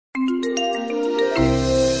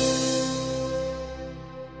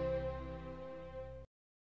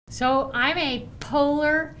So I'm a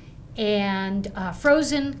polar and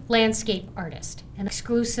frozen landscape artist, and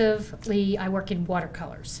exclusively I work in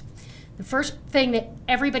watercolors. The first thing that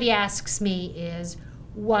everybody asks me is,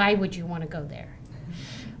 why would you want to go there?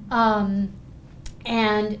 And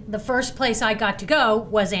the first place I got to go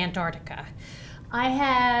was Antarctica.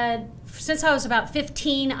 Since I was about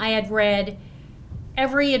 15, I had read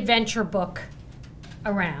every adventure book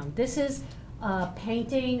around. This is a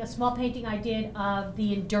small painting I did of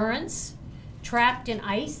the Endurance, trapped in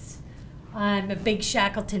ice. I'm a big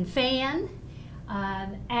Shackleton fan,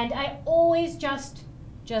 and I always just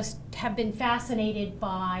have been fascinated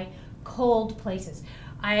by cold places.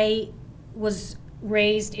 I was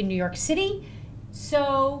raised in New York City,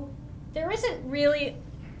 so there isn't really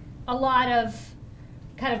a lot of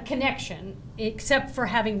kind of connection except for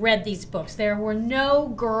having read these books. There were no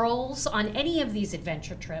girls on any of these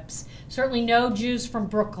adventure trips, certainly no Jews from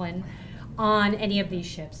Brooklyn on any of these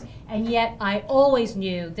ships. And yet I always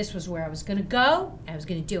knew this was where I was going to go, and I was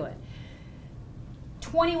going to do it.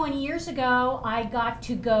 21 years ago, I got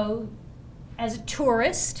to go as a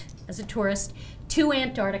tourist to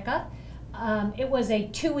Antarctica. It was a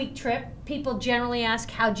 2-week trip. People generally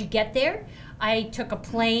ask, how'd you get there? I took a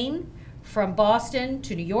plane from Boston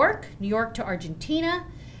to New York to Argentina,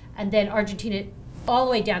 and then Argentina all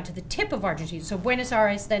the way down to the tip of Argentina. So Buenos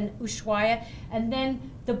Aires, then Ushuaia, and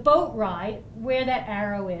then the boat ride, where that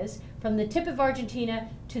arrow is, from the tip of Argentina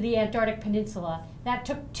to the Antarctic Peninsula. That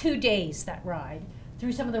took 2 days, that ride,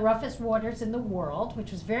 through some of the roughest waters in the world,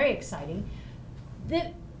 which was very exciting.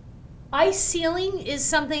 The ice sealing is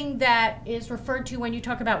something that is referred to when you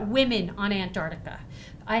talk about women on Antarctica.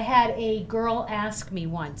 I had a girl ask me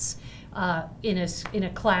once in a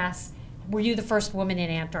class, were you the first woman in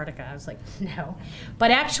Antarctica? I was like, no.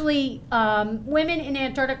 But actually, women in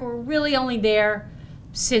Antarctica were really only there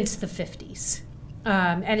since the 50s.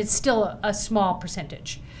 And it's still a small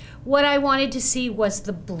percentage. What I wanted to see was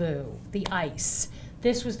the blue, the ice.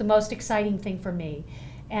 This was the most exciting thing for me.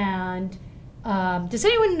 And does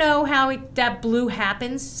anyone know how that blue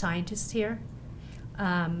happens? Scientists here?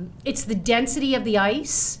 It's the density of the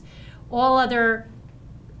ice. All other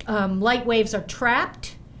light waves are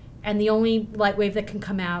trapped, and the only light wave that can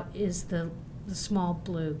come out is the small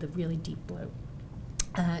blue, the really deep blue.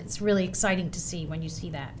 It's really exciting to see when you see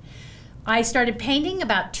that. I started painting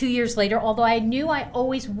about 2 years later, although I knew I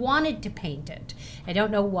always wanted to paint it. I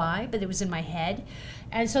don't know why, but it was in my head.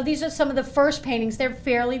 And so these are some of the first paintings. They're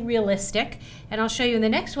fairly realistic, and I'll show you in the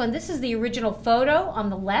next one. This is the original photo on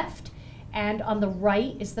the left, and on the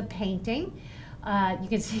right is the painting. You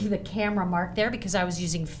can see the camera mark there because I was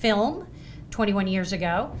using film 21 years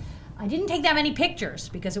ago. I didn't take that many pictures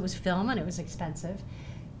because it was film and it was expensive.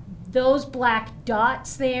 Those black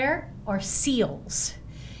dots there are seals.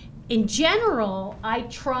 In general, I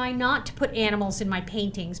try not to put animals in my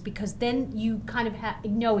paintings because then you kind of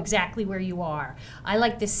know exactly where you are. I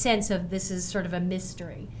like this sense of this is sort of a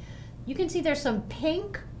mystery. You can see there's some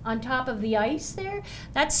pink on top of the ice there.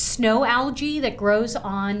 That's snow algae that grows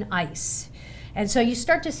on ice. And so you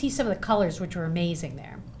start to see some of the colors, which are amazing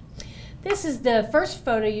there. This is the first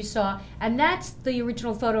photo you saw, and that's the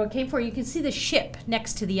original photo it came for. You can see the ship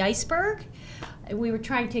next to the iceberg. We were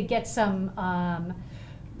trying to get some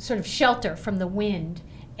sort of shelter from the wind,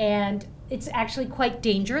 and it's actually quite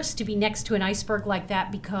dangerous to be next to an iceberg like that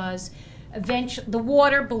because eventually the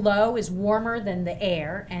water below is warmer than the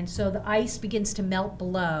air, and so the ice begins to melt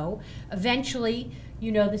below. Eventually,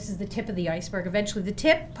 you know, this is the tip of the iceberg. Eventually the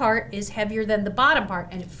tip part is heavier than the bottom part,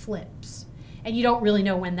 and it flips. And you don't really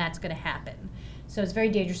know when that's going to happen. So it's very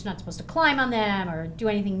dangerous. You're not supposed to climb on them or do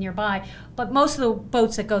anything nearby. But most of the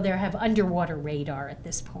boats that go there have underwater radar at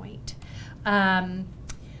this point.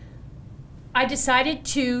 I decided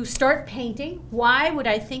to start painting. Why would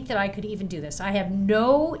I think that I could even do this? I have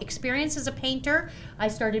no experience as a painter. I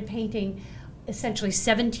started painting essentially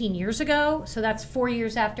 17 years ago, so that's 4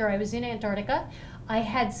 years after I was in Antarctica. I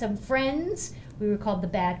had some friends, we were called the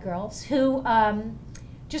Bad Girls, who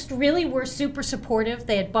just really were super supportive.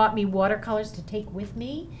 They had bought me watercolors to take with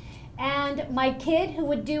me. And my kid who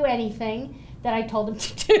would do anything that I told him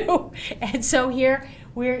to do. And so here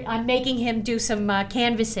I'm making him do some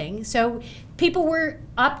canvassing. So people were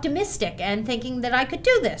optimistic and thinking that I could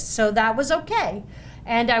do this. So that was okay.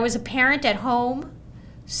 And I was a parent at home,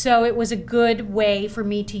 so it was a good way for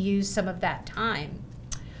me to use some of that time.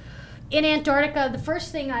 In Antarctica, the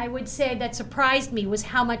first thing I would say that surprised me was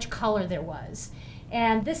how much color there was.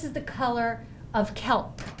 And this is the color of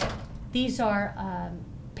kelp. These are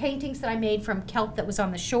paintings that I made from kelp that was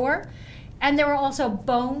on the shore. And there were also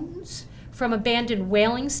bones from abandoned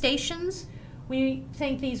whaling stations, We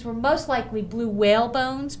think these were most likely blue whale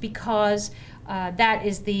bones because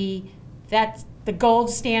that's the gold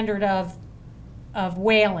standard of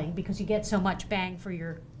whaling, because you get so much bang for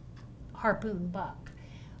your harpoon buck.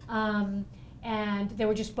 And there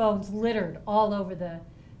were just bones littered all over the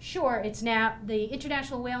shore. It's now the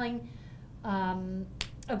International Whaling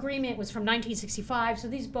Agreement was from 1965, so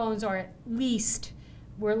these bones were at least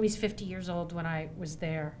 50 years old when I was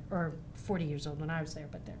there, or 40 years old when I was there,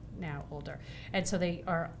 but they're now older. And so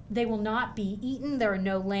they will not be eaten. There are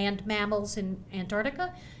no land mammals in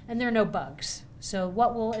Antarctica, and there are no bugs. So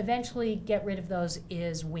what will eventually get rid of those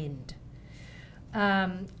is wind.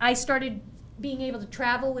 I started being able to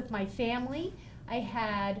travel with my family. I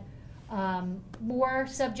had more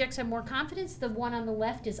subjects and more confidence. The one on the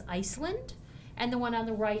left is Iceland, and the one on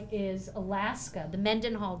the right is Alaska, the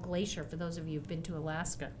Mendenhall Glacier, for those of you who've been to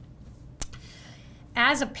Alaska.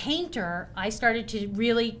 As a painter, I started to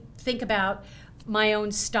really think about my own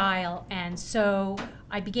style, and so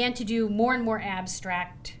I began to do more and more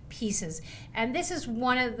abstract pieces. And this is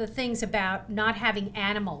one of the things about not having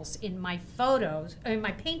animals in my photos, in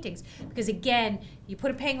my paintings, because again, you put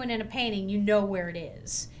a penguin in a painting, you know where it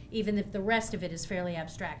is, even if the rest of it is fairly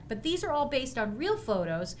abstract. But these are all based on real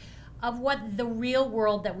photos of what the real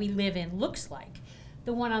world that we live in looks like.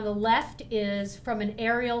 The one on the left is from an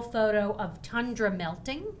aerial photo of tundra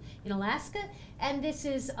melting in Alaska, and this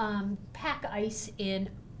is pack ice in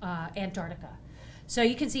Antarctica. So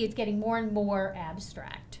you can see it's getting more and more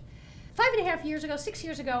abstract. 5.5 years ago, 6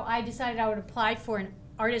 years ago, I decided I would apply for an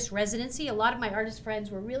artist residency. A lot of my artist friends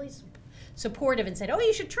were really supportive and said, oh,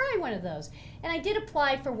 you should try one of those. And I did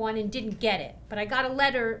apply for one and didn't get it, but I got a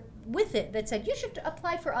letter with it that said, you should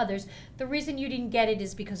apply for others. The reason you didn't get it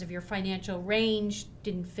is because of your financial range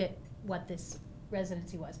didn't fit what this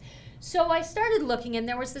residency was. So I started looking, and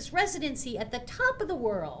there was this residency at the top of the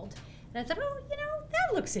world. And I thought, oh, you know,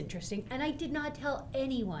 that looks interesting. And I did not tell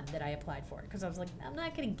anyone that I applied for it, because I was like, I'm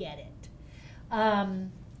not going to get it.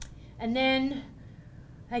 And then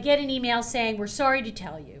I get an email saying, we're sorry to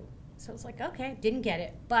tell you. So I was like, okay, didn't get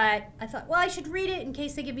it. But I thought, well, I should read it in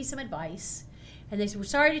case they give me some advice. And they said, we're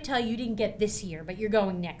sorry to tell you didn't get this year, but you're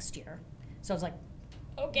going next year. So I was like,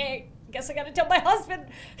 okay, I guess I got to tell my husband.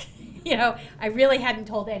 You know, I really hadn't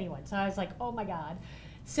told anyone. So I was like, oh my God.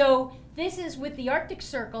 So this is with the Arctic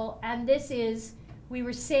Circle, and this is, we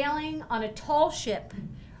were sailing on a tall ship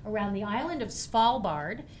around the island of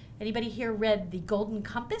Svalbard. Anybody here read The Golden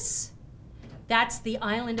Compass? That's the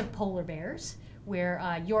island of polar bears,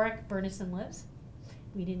 where Yorick Burnison lives.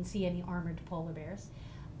 We didn't see any armored polar bears.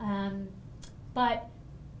 But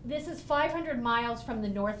this is 500 miles from the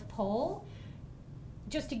North Pole.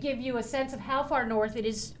 Just to give you a sense of how far north, it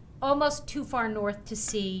is almost too far north to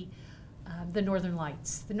see the Northern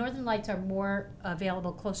Lights. The Northern Lights are more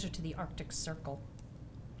available closer to the Arctic Circle.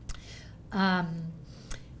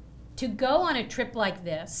 To go on a trip like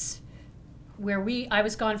this, where I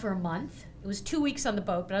was gone for a month. It was 2 weeks on the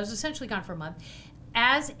boat, but I was essentially gone for a month.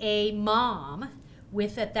 As a mom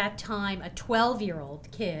with, at that time, a 12-year-old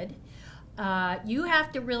kid, I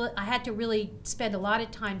had to really spend a lot of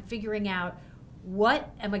time figuring out, what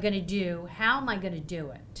am I going to do? How am I going to do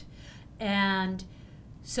it? And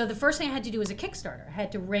so the first thing I had to do was a Kickstarter. I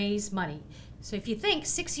had to raise money. So if you think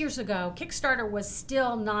 6 years ago, Kickstarter was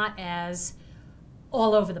still not as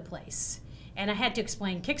all over the place. And I had to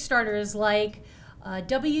explain Kickstarter is like a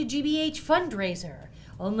WGBH fundraiser,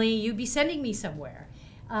 only you'd be sending me somewhere.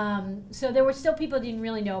 So there were still people who didn't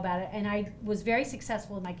really know about it, and I was very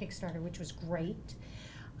successful in my Kickstarter, which was great.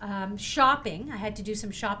 Shopping, I had to do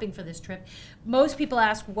some shopping for this trip. Most people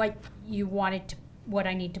ask what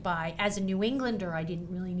I need to buy. As a New Englander, I didn't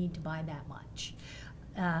really need to buy that much.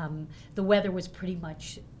 The weather was pretty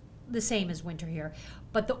much the same as winter here.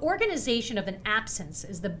 But the organization of an absence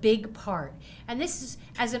is the big part. And this is,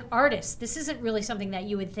 as an artist, this isn't really something that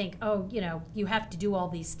you would think, oh, you know, you have to do all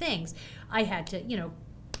these things. I had to, you know,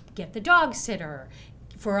 get the dog sitter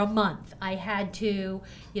for a month. I had to,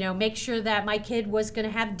 you know, make sure that my kid was going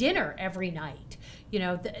to have dinner every night, you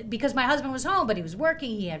know, because my husband was home, but he was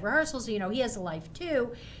working, he had rehearsals, you know, he has a life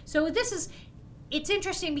too. So it's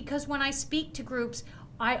interesting because when I speak to groups,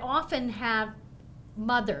 I often have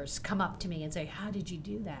mothers come up to me and say, how did you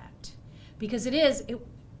do that? Because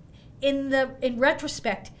in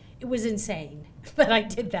retrospect, it was insane that I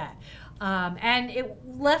did that. And it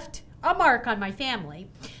left a mark on my family.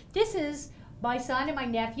 This is my son and my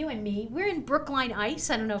nephew and me. We're in Brookline Ice.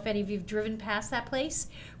 I don't know if any of you have driven past that place.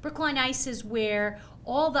 Brookline Ice is where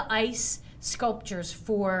all the ice sculptures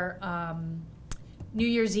for New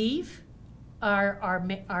Year's Eve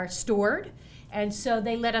are stored. And so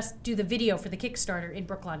they let us do the video for the Kickstarter in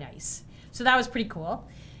Brookline Ice. So that was pretty cool.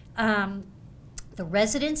 The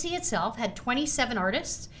residency itself had 27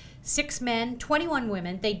 artists, 6 men, 21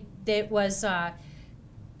 women. It was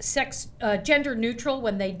gender neutral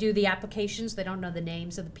when they do the applications. They don't know the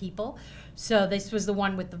names of the people. So this was the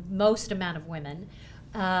one with the most amount of women.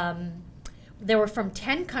 They were from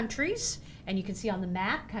 10 countries, and you can see on the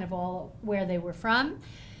map kind of all where they were from.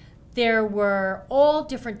 There were all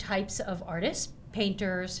different types of artists,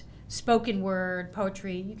 painters, spoken word,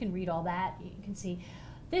 poetry. You can read all that. You can see.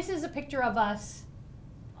 This is a picture of us.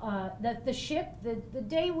 The ship, the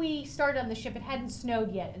day we started on the ship, it hadn't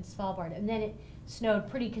snowed yet in Svalbard, and then it snowed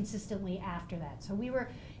pretty consistently after that. So we were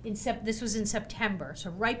this was in September, so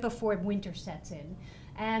right before winter sets in.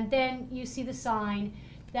 And then you see the sign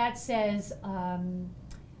that says,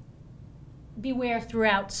 beware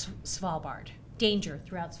throughout Svalbard, danger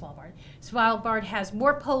throughout Svalbard. Svalbard has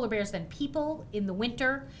more polar bears than people in the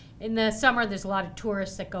winter. In the summer, there's a lot of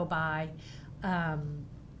tourists that go by.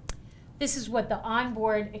 This is what the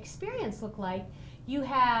onboard experience looked like. You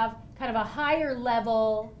have kind of a higher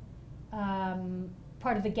level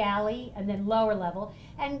part of the galley and then lower level.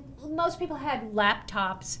 And most people had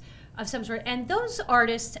laptops of some sort. And those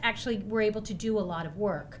artists actually were able to do a lot of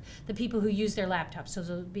work, the people who use their laptops. So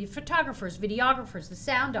there would be photographers, videographers, the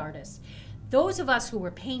sound artists. Those of us who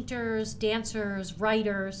were painters, dancers,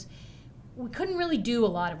 writers, we couldn't really do a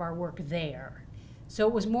lot of our work there. So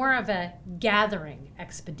it was more of a gathering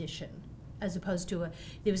expedition as opposed to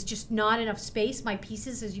there was just not enough space. My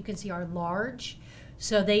pieces, as you can see, are large.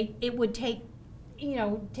 So it would take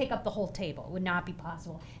up the whole table. It would not be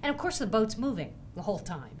possible. And of course the boat's moving the whole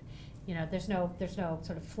time. There's no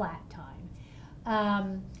sort of flat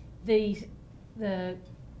time. The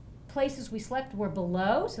places we slept were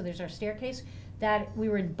below, so there's our staircase. That we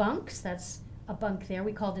were in bunks. That's a bunk there.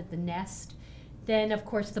 We called it the nest. Then, of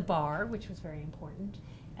course, the bar, which was very important,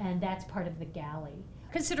 and that's part of the galley.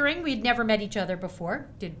 Considering we'd never met each other before,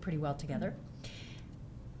 did pretty well together.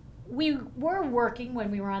 We were working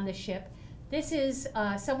when we were on the ship. This is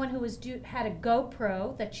someone who had a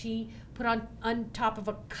GoPro that she put on top of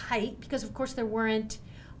a kite, because of course there weren't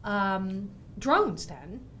drones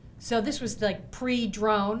then. So this was like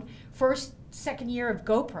pre-drone, second year of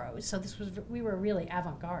GoPros. So we were really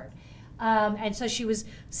avant-garde. And so she was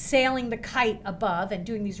sailing the kite above and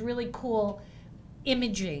doing these really cool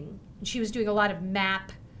imaging. And she was doing a lot of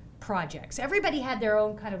map projects. Everybody had their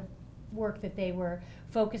own kind of work that they were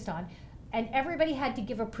focused on. And everybody had to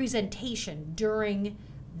give a presentation during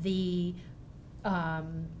the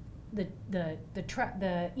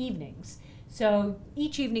evenings. So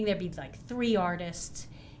each evening there'd be like 3 artists.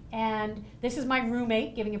 And this is my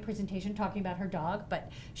roommate giving a presentation talking about her dog,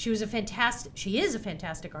 but she is a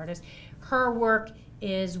fantastic artist. Her work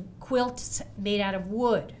is quilts made out of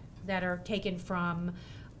wood that are taken from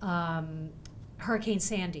Hurricane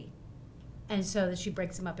Sandy. And so she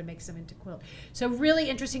breaks them up and makes them into quilt. So really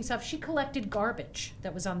interesting stuff. She collected garbage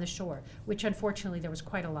that was on the shore, which unfortunately there was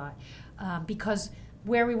quite a lot, because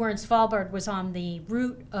where we were in Svalbard was on the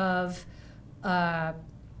route of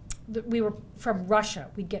we were from Russia.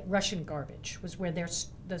 We'd get Russian garbage, was where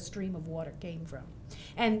the stream of water came from.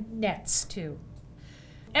 And nets, too.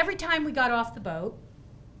 Every time we got off the boat,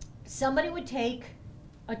 somebody would take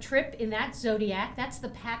a trip in that Zodiac. That's the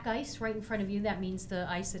pack ice right in front of you. That means the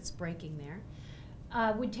ice that's breaking there.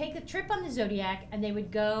 Would take a trip on the Zodiac, and they would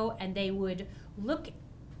go and they would look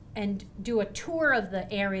and do a tour of the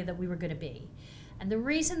area that we were going to be. And the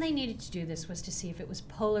reason they needed to do this was to see if it was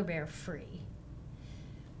polar bear free.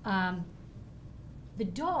 The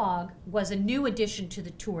dog was a new addition to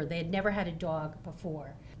the tour. They had never had a dog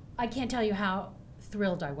before. I can't tell you how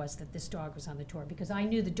thrilled I was that this dog was on the tour, because I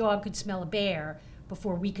knew the dog could smell a bear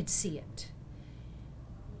before we could see it.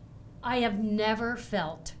 I have never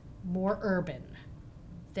felt more urban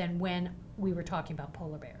than when we were talking about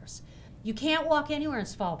polar bears. You can't walk anywhere in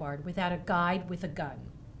Svalbard without a guide with a gun.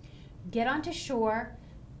 Get onto shore.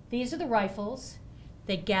 These are the rifles.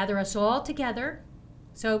 They'd gather us all together.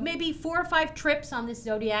 So maybe 4 or 5 trips on this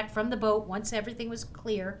Zodiac from the boat once everything was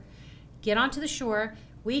clear. Get onto the shore.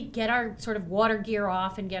 We'd get our sort of water gear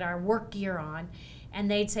off and get our work gear on.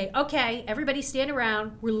 And they'd say, okay, everybody stand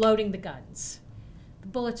around. We're loading the guns. The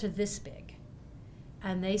bullets are this big.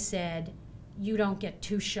 And they said, you don't get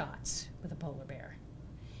 2 shots with a polar bear.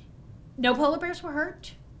 No polar bears were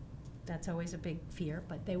hurt. That's always a big fear,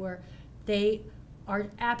 but they are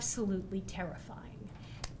absolutely terrifying,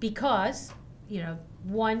 because,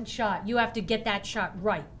 one shot, you have to get that shot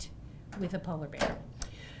right with a polar bear.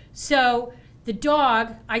 So the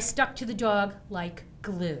dog, I stuck to the dog like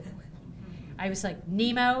glue. I was like,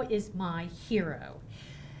 Nemo is my hero.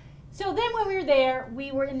 So then when we were there,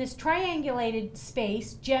 we were in this triangulated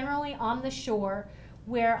space, generally on the shore,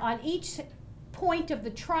 where on each point of the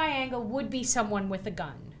triangle would be someone with a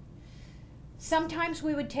gun. Sometimes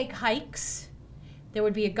we would take hikes. There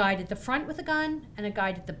would be a guide at the front with a gun and a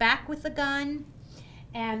guide at the back with a gun.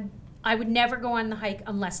 And I would never go on the hike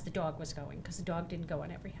unless the dog was going, because the dog didn't go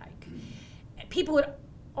on every hike. People would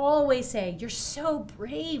always say, "You're so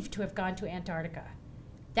brave to have gone to Antarctica."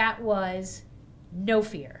 That was no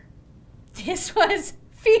fear. This was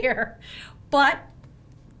fear, but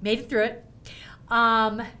made it through it.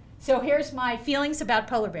 So here's my feelings about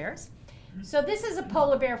polar bears. So this is a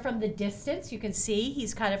polar bear from the distance. You can see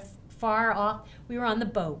he's kind of far off. We were on the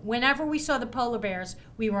boat. Whenever we saw the polar bears,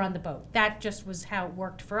 we were on the boat. That just was how it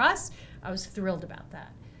worked for us. I was thrilled about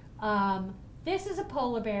that. This is a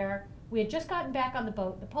polar bear. We had just gotten back on the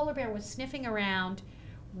boat. The polar bear was sniffing around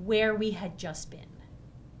where we had just been.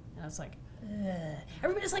 And I was like, ugh.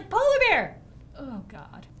 Everybody's like, polar bear! Oh,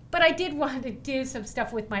 God. But I did want to do some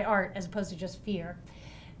stuff with my art as opposed to just fear.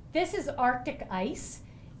 This is Arctic ice.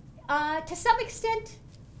 To some extent,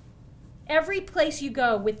 every place you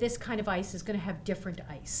go with this kind of ice is going to have different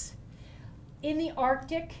ice. In the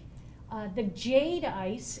Arctic, the jade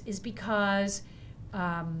ice is because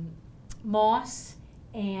moss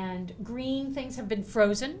and green things have been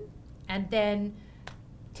frozen, and then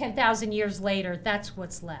 10,000 years later, that's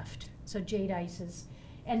what's left. So jade ice is,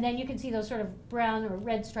 and then you can see those sort of brown or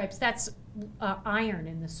red stripes. That's iron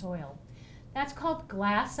in the soil. That's called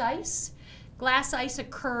glass ice. Glass ice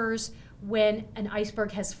occurs when an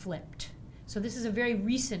iceberg has flipped. So this is a very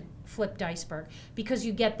recent flipped iceberg, because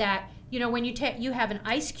you get that, you know, when you have an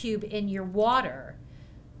ice cube in your water,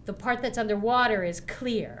 the part that's underwater is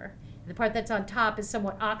clear. The part that's on top is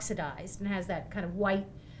somewhat oxidized and has that kind of white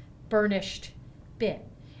burnished bit.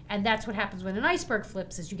 And that's what happens when an iceberg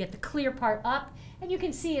flips, is you get the clear part up and you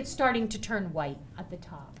can see it's starting to turn white at the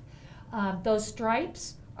top. Those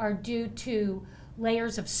stripes are due to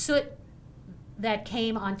layers of soot that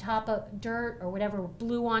came on top of dirt or whatever,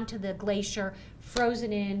 blew onto the glacier,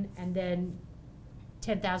 frozen in, and then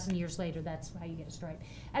 10,000 years later, that's how you get a stripe.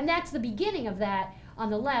 And that's the beginning of that. On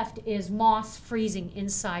the left is moss freezing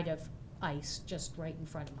inside of ice, just right in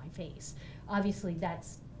front of my face. Obviously,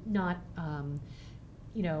 that's not,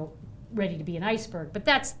 you know, ready to be an iceberg, but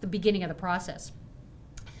that's the beginning of the process.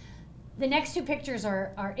 The next two pictures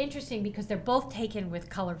are interesting because they're both taken with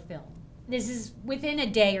color film. This is within a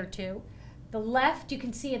day or two. The left, you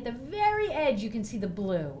can see at the very edge, you can see the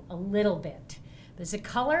blue a little bit. There's a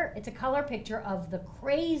color, it's a color picture of the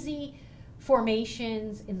crazy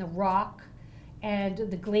formations in the rock and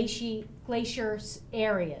the glacier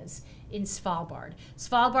areas in Svalbard.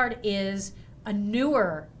 Svalbard is a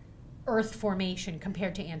newer Earth formation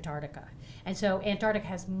compared to Antarctica. And so Antarctica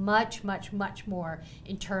has much, much, much more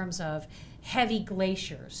in terms of heavy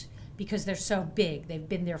glaciers because they're so big. They've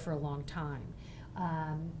been there for a long time.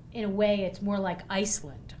 In a way, it's more like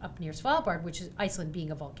Iceland up near Svalbard, which is Iceland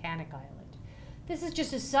being a volcanic island. This is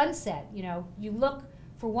just a sunset. You know, you look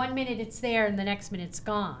for 1 minute, it's there, and the next minute it's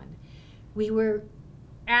gone.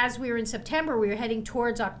 As we were in September, we were heading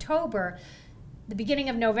towards October. The beginning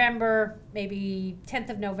of November, maybe 10th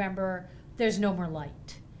of November, there's no more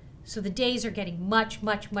light. So the days are getting much,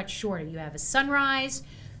 much, much shorter. You have a sunrise,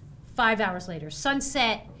 5 hours later,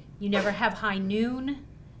 sunset. You never have high noon.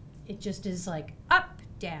 It just is like up,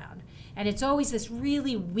 down. And it's always this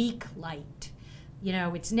really weak light. You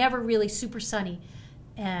know, it's never really super sunny.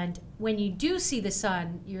 And when you do see the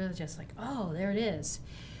sun, you're just like, oh, there it is.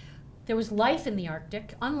 There was life in the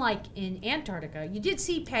Arctic, unlike in Antarctica. You did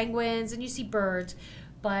see penguins and you see birds,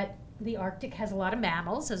 but the Arctic has a lot of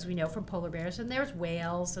mammals, as we know from polar bears, and there's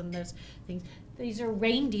whales and there's things. These are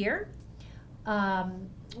reindeer.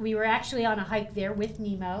 We were actually on a hike there with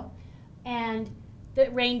Nemo, and the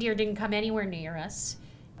reindeer didn't come anywhere near us.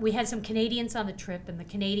 We had some Canadians on the trip, and the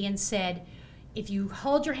Canadians said, if you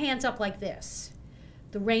hold your hands up like this,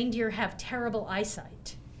 the reindeer have terrible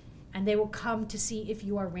eyesight, and they will come to see if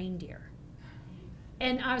you are reindeer.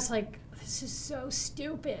 And I was like, this is so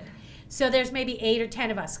stupid. So there's maybe 8 or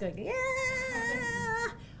 10 of us going, yeah.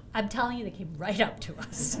 I'm telling you, they came right up to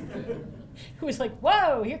us. It was like,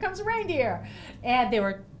 whoa, here comes a reindeer. And they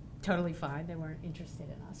were totally fine. They weren't interested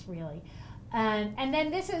in us, really. And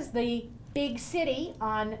then this is the big city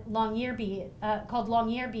on called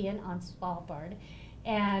Longyearbyen on Svalbard.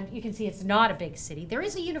 And you can see it's not a big city. There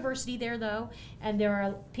is a university there, though, and there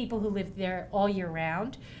are people who live there all year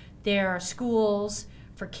round. There are schools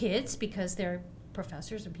for kids because they're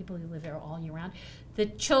professors and people who live there all year round. The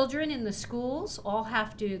children in the schools all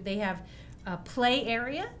they have a play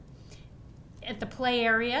area. At the play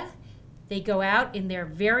area, They go out in their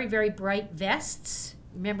very, very bright vests.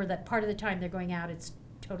 Remember that part of the time they're going out, it's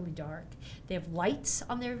totally dark. They have lights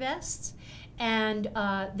on their vests, and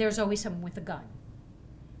there's always someone with a gun.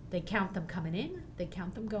 They count them coming in, they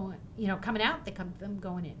count them going, coming out, they count them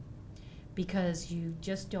going in. Because you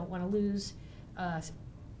just don't want to lose a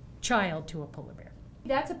child to a polar bear.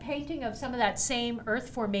 That's a painting of some of that same earth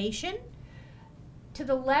formation. To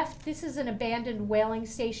the left, this is an abandoned whaling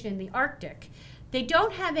station in the Arctic. They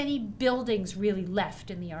don't have any buildings really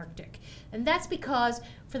left in the Arctic. And that's because,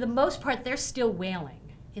 for the most part, they're still whaling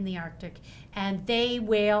in the Arctic. And they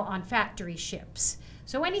whale on factory ships.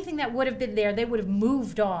 So anything that would have been there, they would have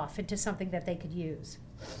moved off into something that they could use.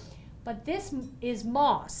 But this is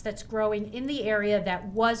moss that's growing in the area that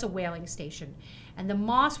was a whaling station. And the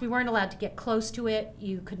moss, we weren't allowed to get close to it.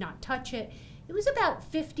 You could not touch it. It was about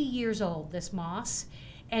 50 years old, this moss.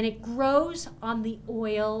 And it grows on the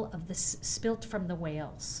oil of the spilt from the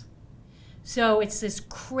whales. So it's this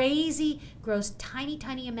crazy, grows tiny,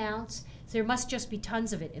 tiny amounts. So there must just be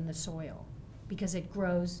tons of it in the soil because it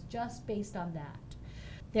grows just based on that.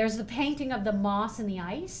 There's the painting of the moss and the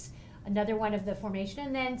ice. Another one of the formation,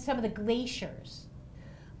 and then some of the glaciers.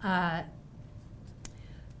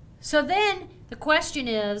 So then the question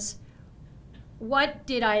is, what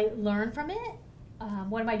did I learn from it?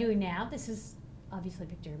 What am I doing now? This is obviously a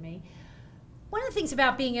picture of me. One of the things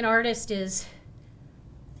about being an artist is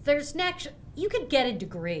you could get a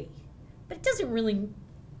degree, but it doesn't really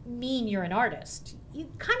mean you're an artist.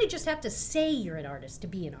 You kind of just have to say you're an artist to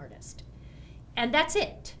be an artist. And that's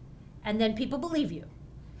it. And then people believe you.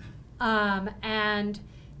 And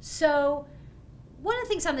so one of the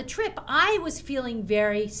things on the trip, I was feeling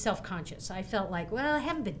very self-conscious. I felt like, well, I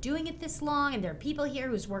haven't been doing it this long, and there are people here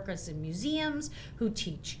who work in museums, who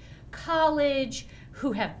teach college,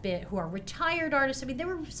 who are retired artists. I mean, there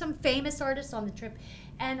were some famous artists on the trip,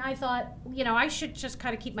 and I thought, I should just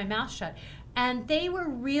kind of keep my mouth shut. And they were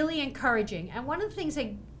really encouraging. And one of the things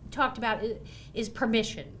they talked about is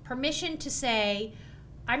permission. Permission to say,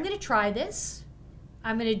 I'm going to try this.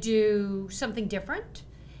 I'm going to do something different,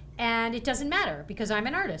 and it doesn't matter because I'm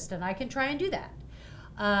an artist and I can try and do that.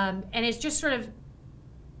 And it's just sort of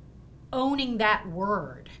owning that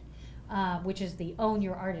word, which is the own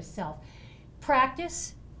your artist self.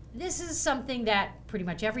 Practice. This is something that pretty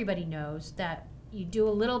much everybody knows, that you do a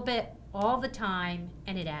little bit all the time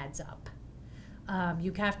and it adds up.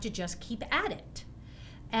 You have to just keep at it.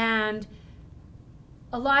 And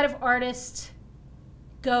a lot of artists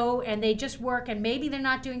go and they just work, and maybe they're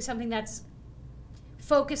not doing something that's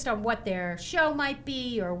focused on what their show might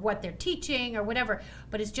be or what they're teaching or whatever,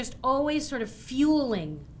 but it's just always sort of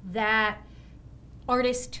fueling that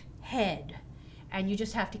artist head, and you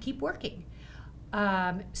just have to keep working.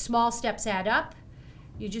 Small steps add up.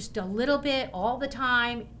 You just a little bit all the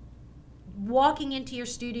time, walking into your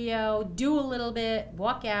studio, do a little bit,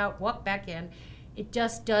 walk out, walk back in. It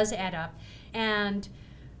just does add up. And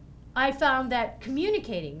I found that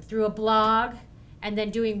communicating through a blog and then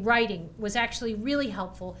doing writing was actually really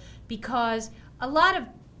helpful, because a lot of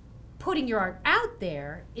putting your art out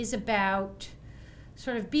there is about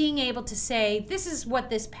sort of being able to say, this is what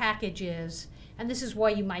this package is, and this is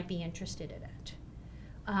why you might be interested in it.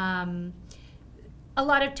 A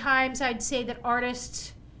lot of times I'd say that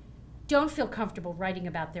artists don't feel comfortable writing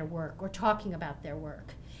about their work or talking about their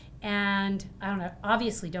work. And I don't know,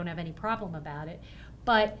 obviously don't have any problem about it,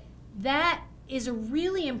 but that is a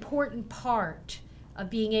really important part of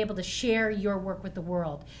being able to share your work with the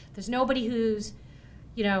world. There's nobody who's,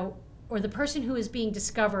 or the person who is being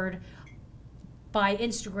discovered by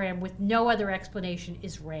Instagram with no other explanation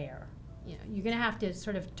is rare. You're going to have to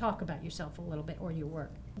sort of talk about yourself a little bit or your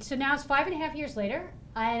work. So now it's 5.5 years later,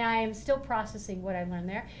 and I am still processing what I learned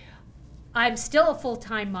there. I'm still a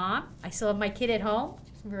full-time mom. I still have my kid at home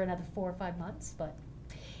for another 4 or 5 months,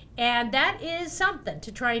 and that is something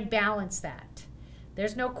to try and balance that.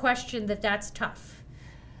 There's no question that that's tough.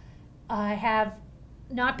 I have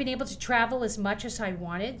not been able to travel as much as I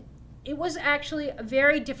wanted. It was actually a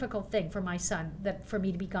very difficult thing for my son for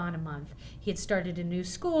me to be gone a month. He had started a new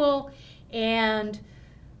school, and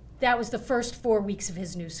that was the first 4 weeks of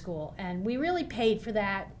his new school. And we really paid for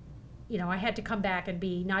that. I had to come back and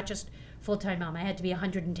be not just full-time mom, I had to be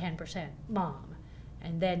 110% mom.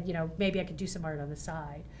 And then, maybe I could do some art on the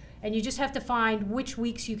side. And you just have to find which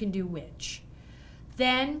weeks you can do which.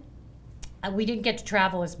 Then, we didn't get to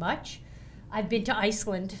travel as much. I've been to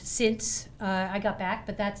Iceland since I got back,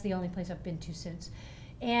 but that's the only place I've been to since.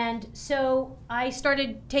 And so I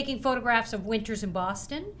started taking photographs of winters in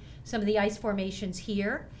Boston, some of the ice formations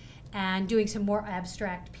here, and doing some more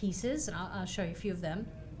abstract pieces, and I'll show you a few of them.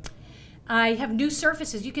 I have new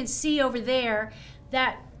surfaces. You can see over there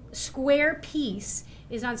that square piece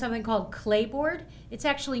is on something called clayboard. It's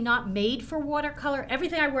actually not made for watercolor.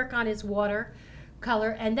 Everything I work on is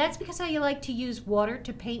watercolor, and that's because I like to use water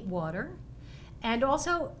to paint water. And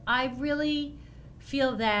also, I really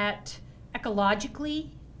feel that ecologically,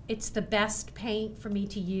 it's the best paint for me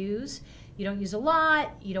to use. You don't use a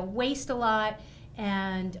lot, you don't waste a lot,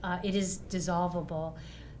 and it is dissolvable.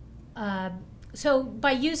 So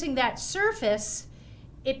by using that surface,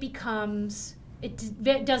 it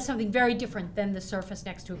does something very different than the surface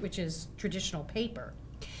next to it, which is traditional paper.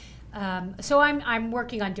 So I'm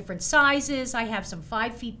working on different sizes. I have some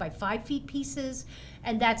 5 feet by 5 feet pieces,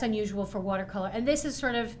 and that's unusual for watercolor. And this is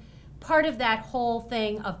sort of part of that whole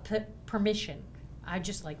thing of permission. I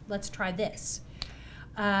just like, let's try this.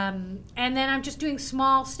 And then I'm just doing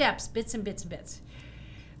small steps, bits and bits and bits.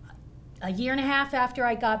 A year and a half after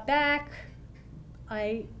I got back,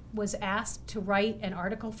 I was asked to write an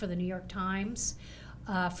article for the New York Times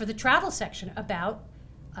for the travel section about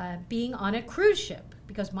being on a cruise ship,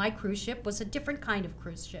 because my cruise ship was a different kind of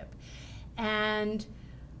cruise ship. And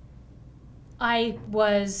I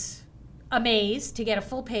was amazed to get a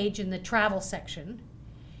full page in the travel section.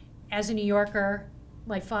 As a New Yorker,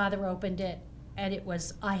 my father opened it, and it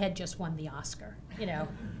was, I had just won the Oscar. You know,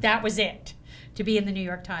 that was it, to be in the New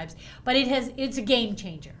York Times. But it's a game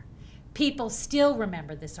changer. People still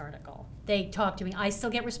remember this article. They talk to me. I still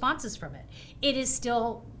get responses from it. It is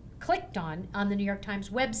still clicked on the New York Times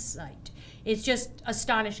website. It's just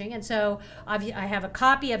astonishing. And so I have a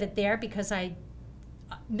copy of it there because I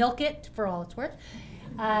milk it for all it's worth.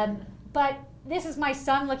 But this is my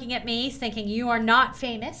son looking at me thinking, you are not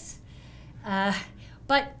famous.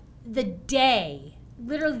 But the day,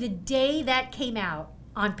 literally the day that came out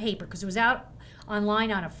on paper, because it was out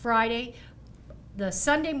online on a Friday, the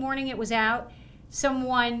Sunday morning it was out,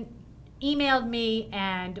 someone emailed me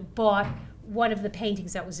and bought one of the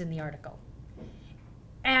paintings that was in the article.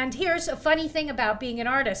 And here's a funny thing about being an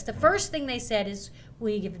artist. The first thing they said is, will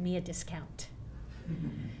you give me a discount?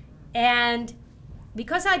 And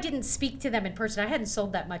because I didn't speak to them in person, I hadn't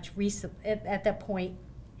sold that much at that point.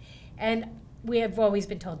 And we have always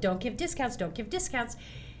been told, don't give discounts, don't give discounts.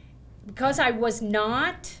 Because I was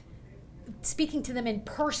not speaking to them in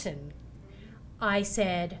person, I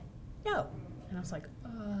said no. And I was like,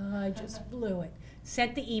 oh, I just blew it.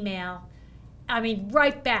 Sent the email. I mean,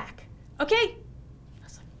 right back. Okay. I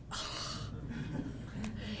was like, oh.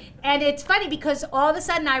 And it's funny because all of a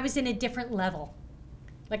sudden I was in a different level.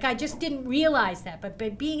 Like, I just didn't realize that.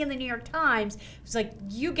 But being in the New York Times, it was like,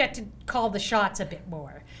 you get to call the shots a bit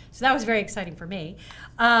more. So that was very exciting for me.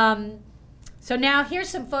 So now here's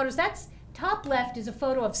some photos. That's top left is a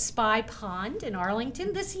photo of Spy Pond in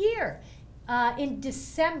Arlington this year. In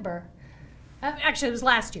December, actually it was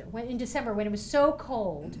last year, in December when it was so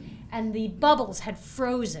cold and the bubbles had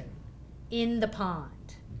frozen in the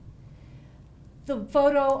pond. The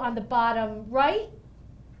photo on the bottom right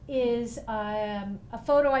is a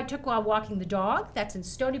photo I took while walking the dog. That's in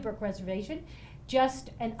Stony Brook Reservation, just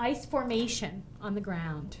an ice formation on the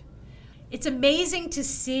ground. It's amazing to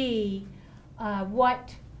see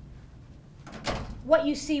what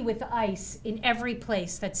you see with the ice in every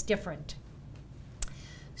place that's different.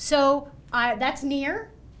 So that's near,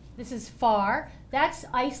 this is far. That's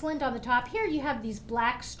Iceland on the top. Here you have these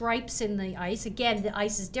black stripes in the ice. Again, the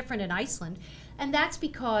ice is different in Iceland, and that's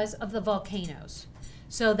because of the volcanoes.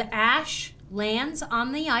 So the ash lands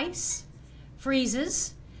on the ice,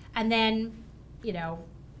 freezes, and then,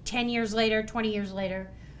 10 years later, 20 years later,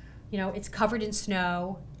 it's covered in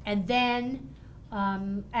snow. And then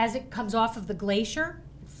as it comes off of the glacier,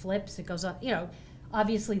 it flips, it goes up,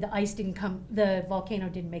 obviously the volcano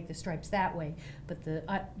didn't make the stripes that way, but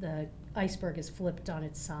the iceberg is flipped on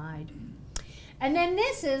its side. And then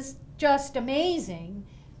this is just amazing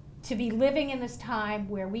to be living in this time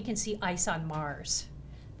where we can see ice on Mars.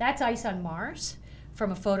 That's ice on Mars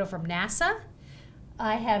from a photo from NASA.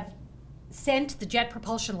 I have sent the Jet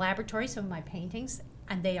Propulsion Laboratory some of my paintings,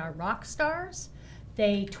 and they are rock stars.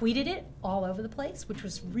 They tweeted it all over the place, which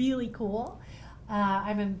was really cool.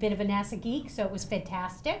 I'm a bit of a NASA geek, so it was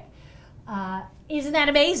fantastic. Isn't that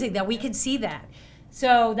amazing that we can see that?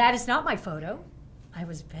 So that is not my photo.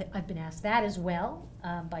 I've been asked that as well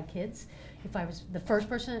by kids, if I was the first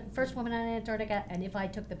woman on Antarctica, and if I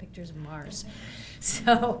took the pictures of Mars.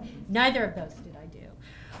 So neither of those did I do.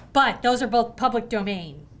 But those are both public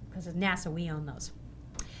domain, because of NASA, we own those.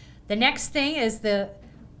 The next thing is the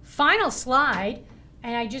final slide,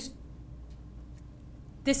 and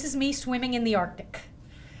this is me swimming in the Arctic.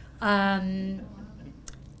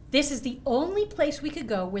 This is the only place we could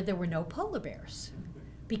go where there were no polar bears,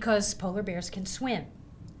 because polar bears can swim.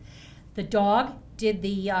 The dog did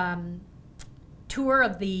the tour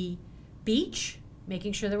of the beach,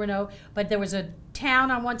 making sure there were no, but there was a town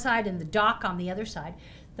on one side and the dock on the other side.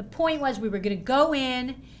 The point was we were going to go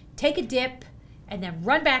in, take a dip, and then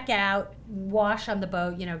run back out, wash on the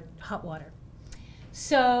boat, you know, hot water.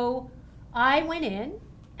 So I went in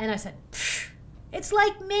and I said, it's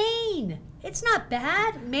like Maine. It's not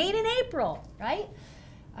bad. Maine in April, right?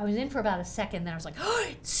 I was in for about a second, then I was like, oh,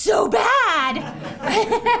 it's so bad.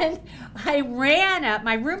 And I ran up.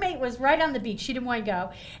 My roommate was right on the beach. She didn't want to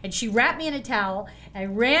go. And she wrapped me in a towel. And I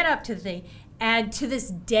ran up to the thing. And to this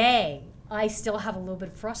day, I still have a little bit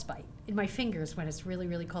of frostbite in my fingers when it's really,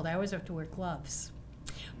 really cold. I always have to wear gloves.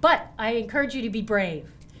 But I encourage you to be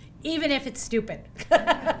brave, even if it's stupid.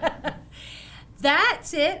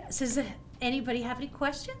 That's it. Does anybody have any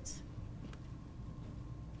questions?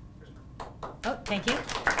 Oh, thank you.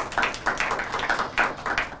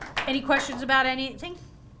 Any questions about anything?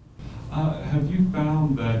 Have you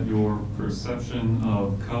found that your perception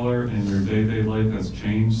of color in your day-to-day life has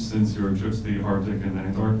changed since your trips to the Arctic and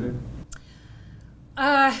Antarctic?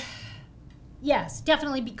 Yes,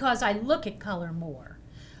 definitely, because I look at color more.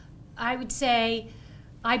 I would say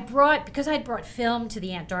because I brought film to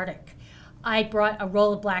the Antarctic, I brought a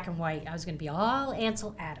roll of black and white. I was going to be all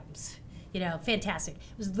Ansel Adams. You know, fantastic.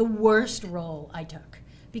 It was the worst role I took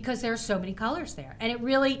because there are so many colors there. And it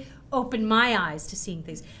really opened my eyes to seeing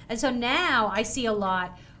things. And so now I see a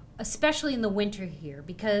lot, especially in the winter here,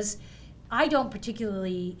 because I don't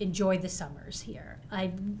particularly enjoy the summers here.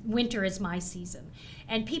 Winter is my season.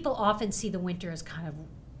 And people often see the winter as kind of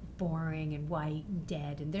boring and white and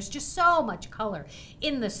dead, and there's just so much color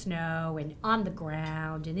in the snow and on the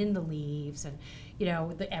ground and in the leaves and, you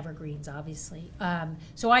know, the evergreens, obviously.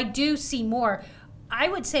 So I do see more. I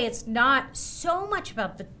would say it's not so much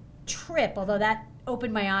about the trip, although that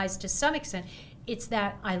opened my eyes to some extent. It's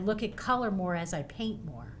that I look at color more as I paint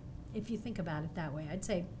more. If you think about it that way, I'd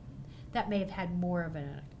say that may have had more of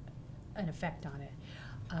an effect on it.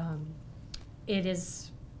 It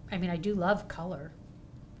is, I mean, I do love color.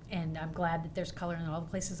 And I'm glad that there's color in all the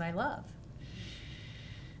places I love.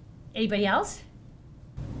 Anybody else?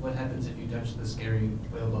 What happens if you touch the scary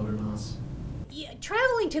whale blubber moss? Yeah,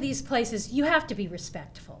 traveling to these places, you have to be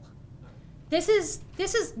respectful. This is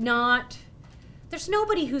not, there's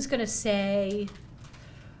nobody who's going to say,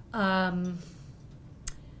 well,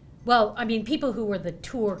 I mean, people who were the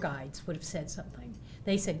tour guides would have said something.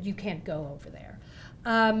 They said, you can't go over there.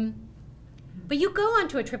 But you go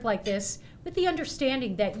onto a trip like this with the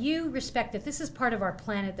understanding that you respect that this is part of our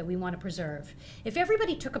planet that we want to preserve. If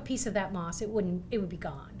everybody took a piece of that moss, it would be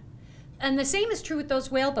gone. And the same is true with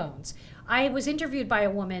those whale bones. I was interviewed by a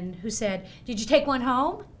woman who said, did you take one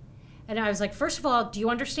home? And I was like, first of all, do you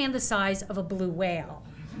understand the size of a blue whale?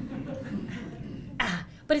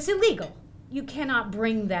 But it's illegal. You cannot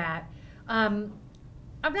bring that. I'm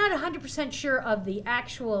not 100% sure of the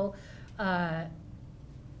actual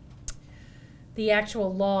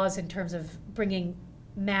laws in terms of bringing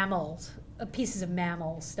mammals, pieces of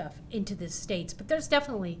mammal stuff into the States, but there's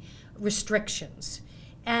definitely restrictions.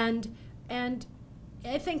 And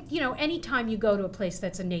I think, you know, anytime you go to a place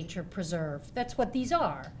that's a nature preserve, that's what these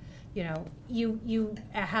are. You know, you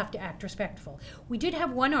have to act respectful. We did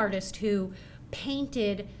have one artist who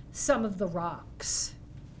painted some of the rocks,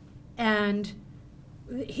 and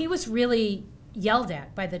he was really yelled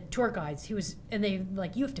at by the tour guides. And they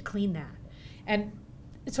like, you have to clean that. And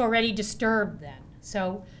it's already disturbed then.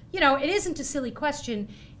 So, you know, it isn't a silly question.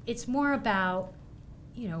 It's more about,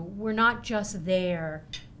 you know, we're not just there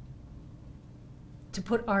to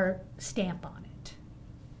put our stamp on it.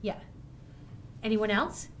 Yeah. Anyone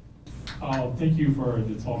else? Thank you for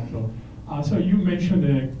the talk, Phil. So you mentioned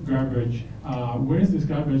the garbage. Where is this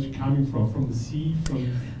garbage coming from? From the sea?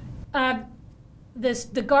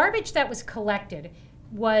 The garbage that was collected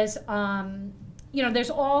was, you know, there's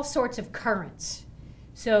all sorts of currents.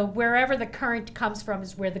 So wherever the current comes from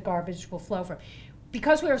is where the garbage will flow from.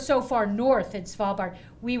 Because we were so far north in Svalbard,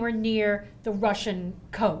 we were near the Russian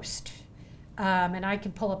coast. And I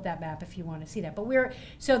can pull up that map if you want to see that. But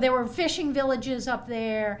so there were fishing villages up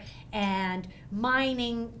there and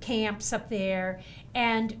mining camps up there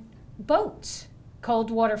and boats,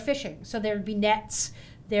 cold water fishing. So there'd be nets.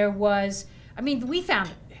 There was, I mean, we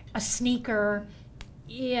found a sneaker,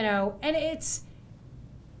 you know, and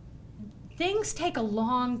things take a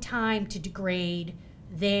long time to degrade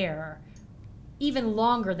there, even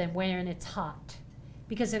longer than when it's hot.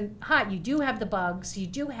 Because in hot, you do have the bugs, you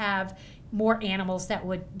do have more animals that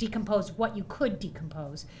would decompose what you could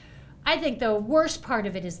decompose. I think the worst part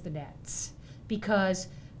of it is the nets, because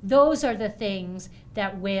those are the things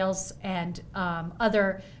that whales and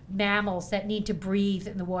other mammals that need to breathe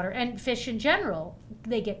in the water, and fish in general,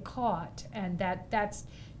 they get caught, and that's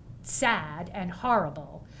sad and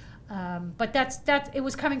horrible. But it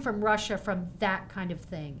was coming from Russia, from that kind of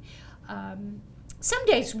thing. Some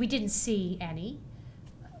days we didn't see any,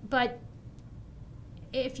 but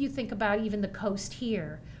if you think about even the coast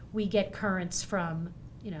here, we get currents from,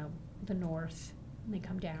 the north, and they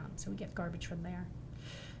come down, so we get garbage from there.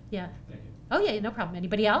 Yeah. Thank you. Oh yeah, no problem.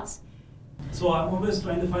 Anybody else? So I'm always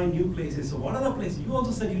trying to find new places. So what are the places? You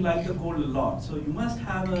also said you like the cold a lot. So you must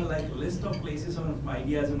have a list of places or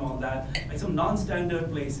ideas and all that, like some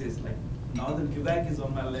non-standard places, like Northern Quebec is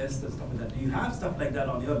on my list and stuff like that. Do you have stuff like that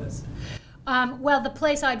on your list? Well, the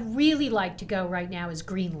place I'd really like to go right now is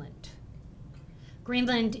Greenland.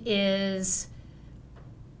 Greenland is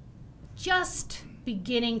just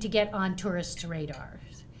beginning to get on tourists'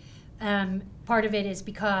 radars. Part of it is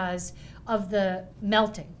because of the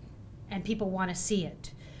melting, and people want to see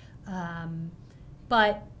it.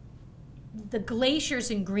 But the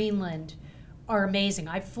glaciers in Greenland are amazing.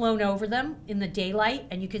 I've flown over them in the daylight,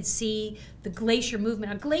 and you can see the glacier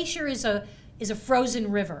movement. A glacier is a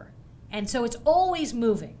frozen river, and so it's always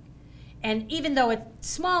moving. And even though it's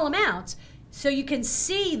small amounts, so you can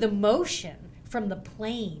see the motion from the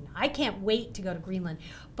plane. I can't wait to go to Greenland,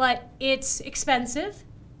 but it's expensive.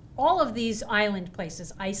 All of these island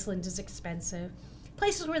places, Iceland is expensive.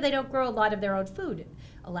 Places where they don't grow a lot of their own food.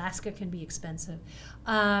 Alaska can be expensive.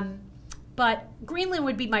 But Greenland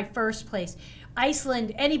would be my first place.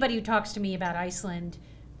 Iceland, anybody who talks to me about Iceland,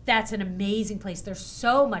 that's an amazing place. There's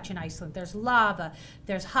so much in Iceland. There's lava,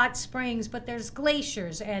 there's hot springs, but there's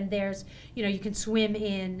glaciers, and there's, you can swim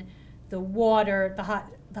in the water,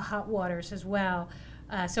 the hot waters as well.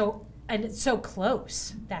 And it's so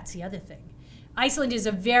close. That's the other thing. Iceland is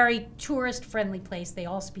a very tourist-friendly place. They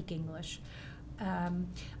all speak English.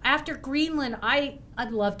 After Greenland, I'd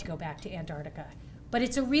love to go back to Antarctica, but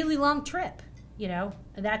it's a really long trip,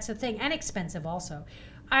 That's the thing, and expensive also.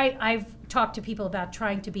 I've talked to people about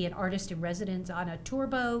trying to be an artist in residence on a tour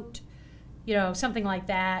boat, something like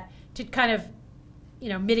that, to kind of,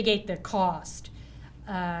 mitigate the cost.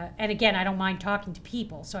 And again, I don't mind talking to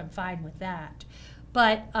people, so I'm fine with that.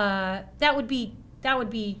 But that would be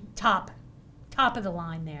top of the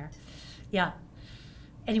line there. Yeah.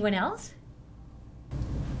 Anyone else?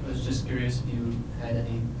 I was just curious if you had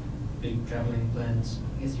any big traveling plans.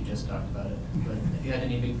 I guess you just talked about it, but if you had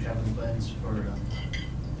any big traveling plans for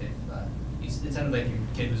it sounded like your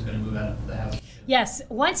kid was going to move out of the house. Yes,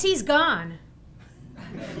 once he's gone.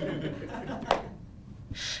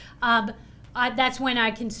 That's when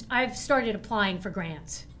I've started applying for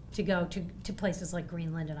grants to go to places like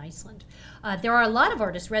Greenland and Iceland. There are a lot of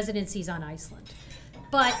artist residencies on Iceland,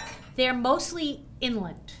 but they're mostly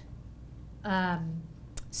inland. And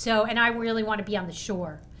I really want to be on the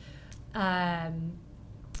shore. Yeah,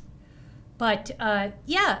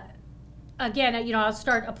 again, I'll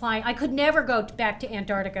start applying. I could never go back to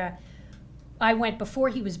Antarctica. I went before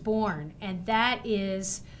he was born, and that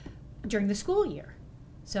is during the school year.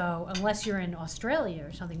 So unless you're in Australia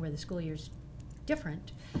or something where the school year's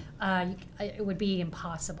different, it would be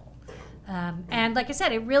impossible. And like I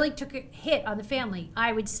said, it really took a hit on the family.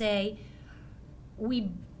 I would say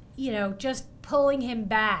we, just pulling him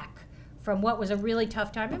back from what was a really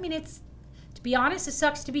tough time. I mean, to be honest, it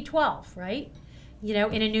sucks to be 12, right?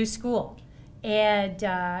 In a new school. And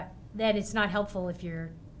then it's not helpful if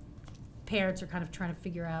your parents are kind of trying to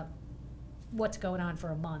figure out what's going on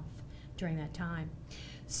for a month during that time.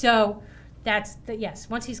 So yes,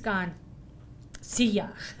 once he's gone, see ya.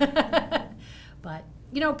 But,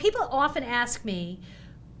 people often ask me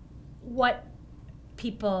what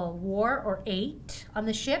people wore or ate on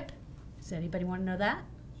the ship. Does anybody want to know that?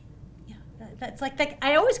 Yeah, that's like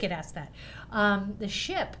I always get asked that. The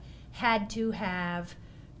ship had to have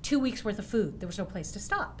 2 weeks worth of food. There was no place to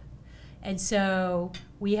stop. And so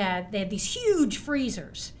they had these huge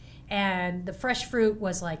freezers, and the fresh fruit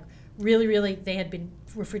was like really, really, they had been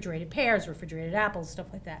refrigerated pears, refrigerated apples, stuff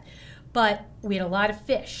like that. But we had a lot of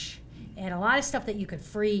fish and a lot of stuff that you could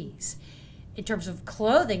freeze. In terms of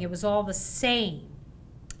clothing, it was all the same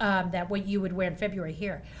that what you would wear in February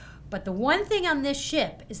here. But the one thing on this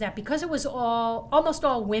ship is that because it was almost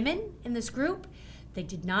all women in this group, they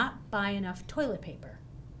did not buy enough toilet paper.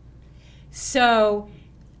 So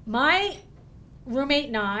my roommate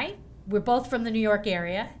and I, we're both from the New York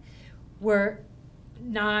area, we were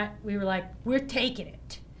like, we're taking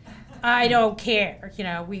it. I don't care.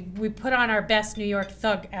 We put on our best New York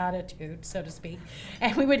thug attitude, so to speak,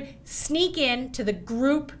 and we would sneak in to the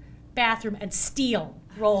group bathroom and steal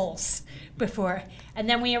rolls before. And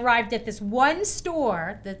then we arrived at this one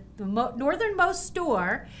store, the northernmost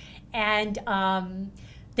store, and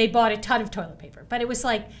they bought a ton of toilet paper. But it was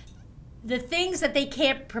like the things that they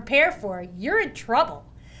can't prepare for, you're in trouble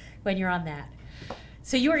when you're on that.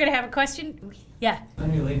 So you were going to have a question? Yeah.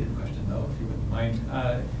 Unrelated question, though, if you wouldn't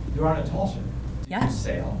mind. You're on a tall ship. Did Yeah. you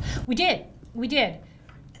sail? We did.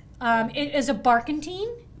 It is a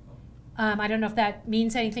barkentine. I don't know if that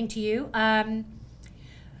means anything to you.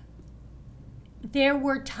 There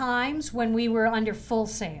were times when we were under full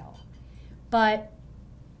sail, but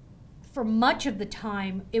for much of the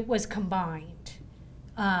time it was combined.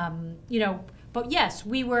 But yes,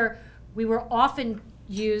 we were often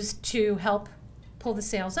used to help pull the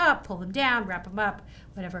sails up, pull them down, wrap them up,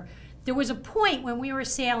 whatever. There was a point when we were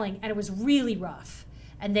sailing and it was really rough,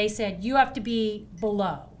 and they said, you have to be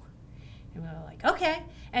below. And we were like, okay.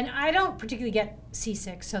 And I don't particularly get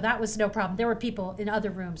seasick, so that was no problem. There were people in other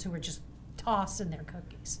rooms who were just tossing their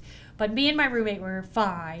cookies. But me and my roommate were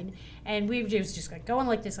fine, and we was just like going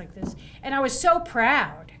like this. And I was so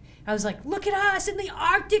proud. I was like, look at us in the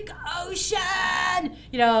Arctic Ocean,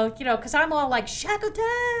 because I'm all like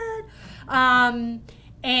Shackleton.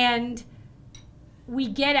 And we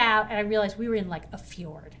get out, and I realized we were in like a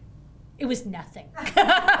fjord. It was nothing.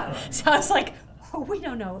 So I was like, oh, we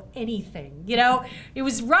don't know anything, It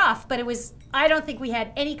was rough, but I don't think we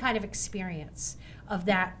had any kind of experience of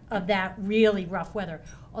that really rough weather.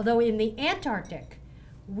 Although in the Antarctic,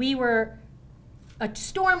 a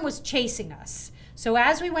storm was chasing us. So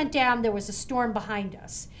as we went down, there was a storm behind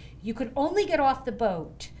us. You could only get off the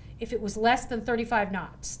boat if it was less than 35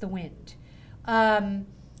 knots, the wind.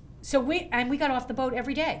 So we got off the boat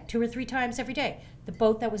every day, 2 or 3 times every day. The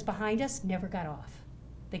boat that was behind us never got off.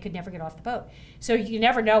 They could never get off the boat. So you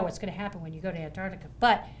never know what's going to happen when you go to Antarctica.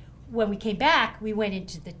 But when we came back, we went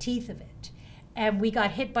into the teeth of it. And we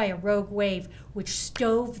got hit by a rogue wave, which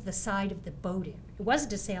stove the side of the boat in. It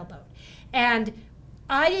wasn't a sailboat. And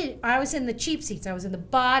I was in the cheap seats. I was in the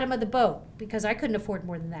bottom of the boat because I couldn't afford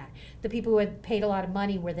more than that. The people who had paid a lot of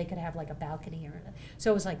money where they could have like a balcony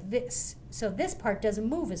so it was like this. So this part doesn't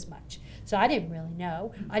move as much. So I didn't really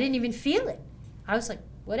know. I didn't even feel it. I was like,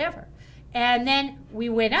 whatever. And then we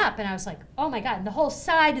went up and I was like, oh my God. And the whole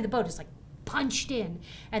side of the boat is like punched in,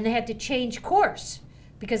 and they had to change course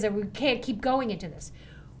because we can't keep going into this.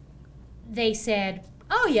 They said,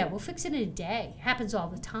 oh yeah, we'll fix it in a day. Happens all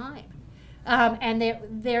the time. And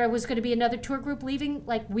there was going to be another tour group leaving,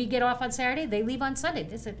 like we get off on Saturday, they leave on Sunday.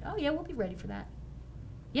 They said, oh yeah, we'll be ready for that.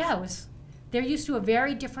 Yeah, they're used to a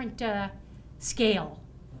very different scale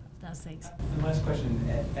of those things. And last question,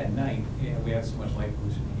 at night, we have so much light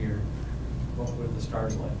pollution here. What were the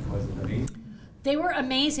stars like? Was it amazing? They were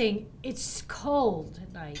amazing. It's cold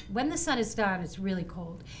at night. When the sun is down, it's really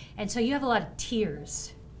cold. And so you have a lot of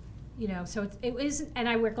tears, so it isn't, and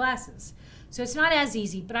I wear glasses. So it's not as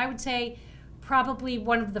easy, but I would say probably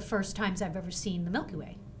one of the first times I've ever seen the Milky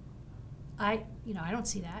Way. I don't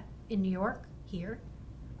see that in New York, here.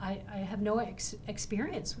 I have no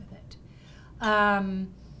experience with it.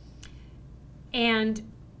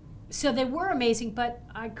 And so they were amazing, but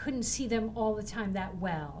I couldn't see them all the time that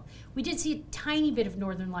well. We did see a tiny bit of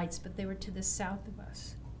northern lights, but they were to the south of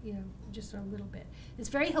us, just a little bit. It's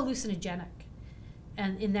very hallucinogenic,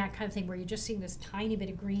 and in that kind of thing where you're just seeing this tiny bit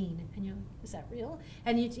of green, and you're like, is that real?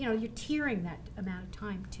 And you're tearing that amount of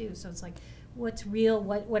time too. So it's like, what's real?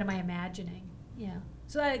 What am I imagining? Yeah.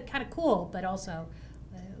 So that kind of cool, but also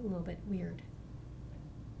a little bit weird.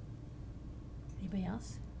 Anybody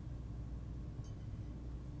else?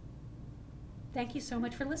 Thank you so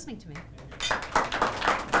much for listening to me.